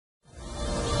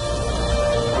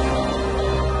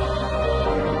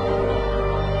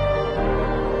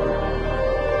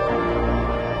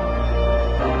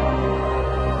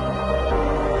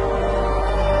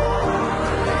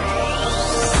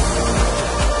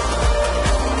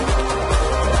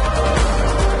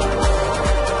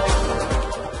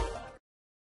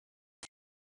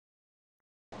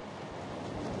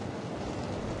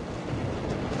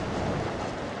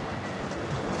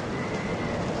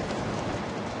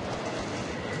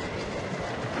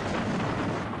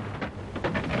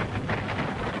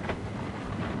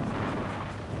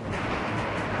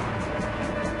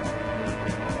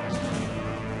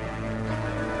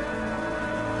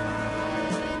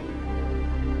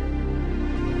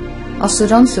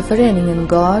Assuranseforeningen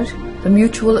Gard, the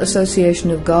Mutual Association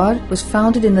of Gard, was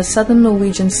founded in the southern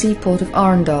Norwegian seaport of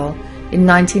Arendal in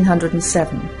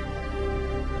 1907.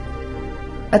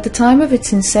 At the time of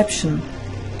its inception,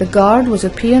 the Gard was a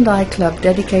P&I club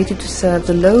dedicated to serve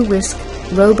the low-risk,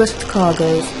 robust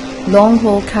cargoes,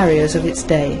 long-haul carriers of its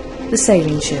day, the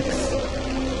sailing ships.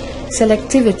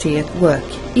 Selectivity at work,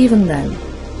 even then.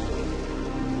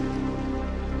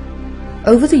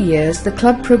 Over the years, the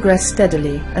club progressed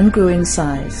steadily and grew in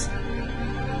size.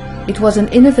 It was an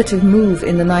innovative move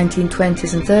in the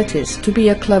 1920s and 30s to be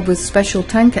a club with special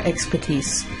tanker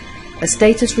expertise, a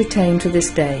status retained to this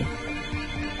day.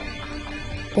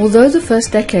 Although the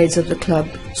first decades of the club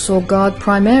saw Gard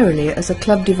primarily as a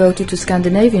club devoted to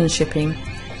Scandinavian shipping,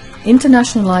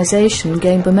 internationalization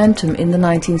gained momentum in the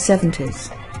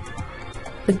 1970s.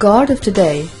 The Gard of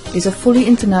today is a fully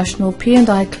international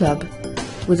P&I club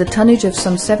with a tonnage of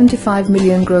some 75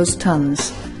 million gross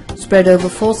tons, spread over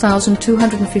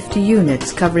 4,250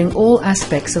 units covering all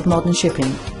aspects of modern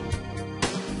shipping.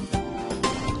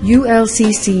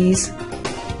 ULCCs,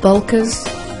 bulkers,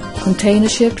 container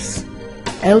ships,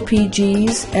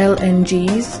 LPGs,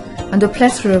 LNGs, and a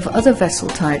plethora of other vessel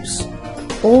types,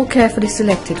 all carefully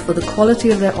selected for the quality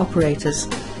of their operators,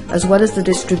 as well as the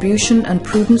distribution and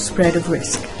prudent spread of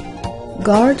risk.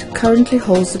 Gard currently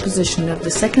holds the position of the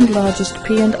second largest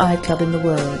P&I club in the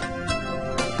world.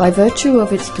 By virtue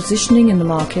of its positioning in the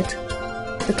market,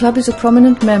 the club is a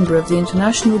prominent member of the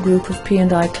international group of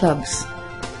P&I clubs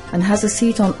and has a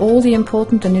seat on all the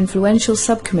important and influential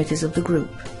subcommittees of the group.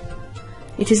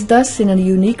 It is thus in a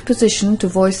unique position to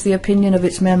voice the opinion of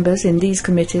its members in these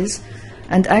committees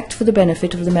and act for the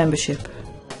benefit of the membership.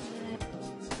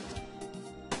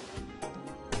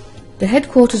 The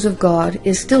headquarters of Gard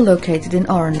is still located in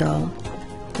Arendal.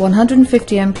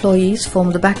 150 employees form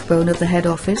the backbone of the head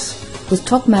office, with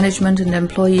top management and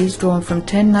employees drawn from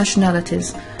 10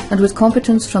 nationalities and with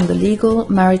competence from the legal,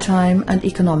 maritime and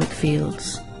economic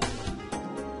fields.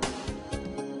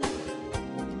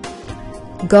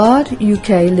 Gard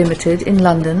UK Limited in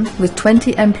London, with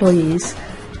 20 employees,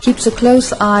 keeps a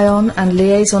close eye on and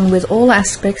liaison with all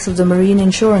aspects of the marine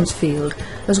insurance field,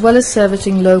 as well as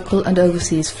servicing local and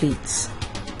overseas fleets.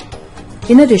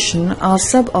 In addition, our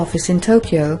sub-office in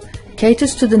Tokyo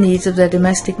caters to the needs of their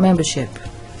domestic membership.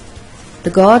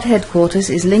 The Gard headquarters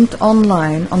is linked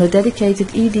online on a dedicated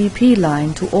EDP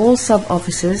line to all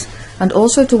sub-offices and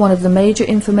also to one of the major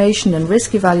information and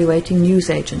risk evaluating news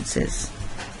agencies.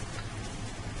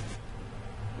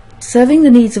 Serving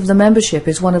the needs of the membership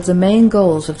is one of the main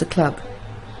goals of the club.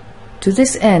 To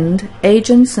this end,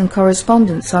 agents and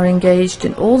correspondents are engaged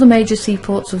in all the major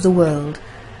seaports of the world,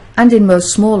 and in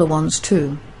most smaller ones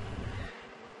too.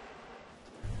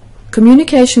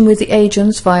 Communication with the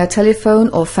agents via telephone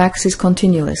or fax is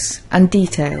continuous and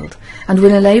detailed, and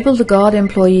will enable the Gard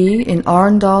employee in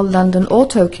Arendal, London or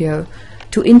Tokyo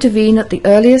to intervene at the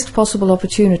earliest possible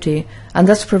opportunity and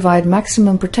thus provide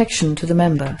maximum protection to the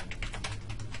member.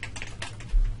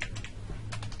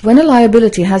 When a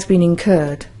liability has been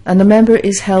incurred and the member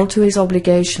is held to his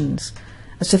obligations,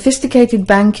 a sophisticated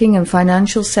banking and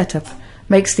financial setup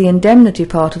makes the indemnity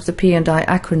part of the P&I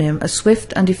acronym a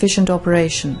swift and efficient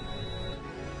operation.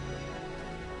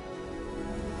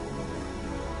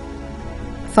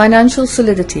 Financial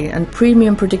solidity and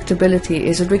premium predictability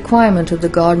is a requirement of the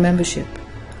Gard membership.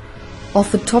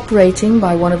 Offered top rating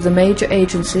by one of the major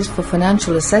agencies for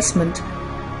financial assessment,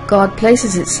 Gard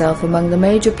places itself among the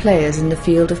major players in the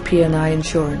field of P&I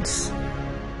insurance.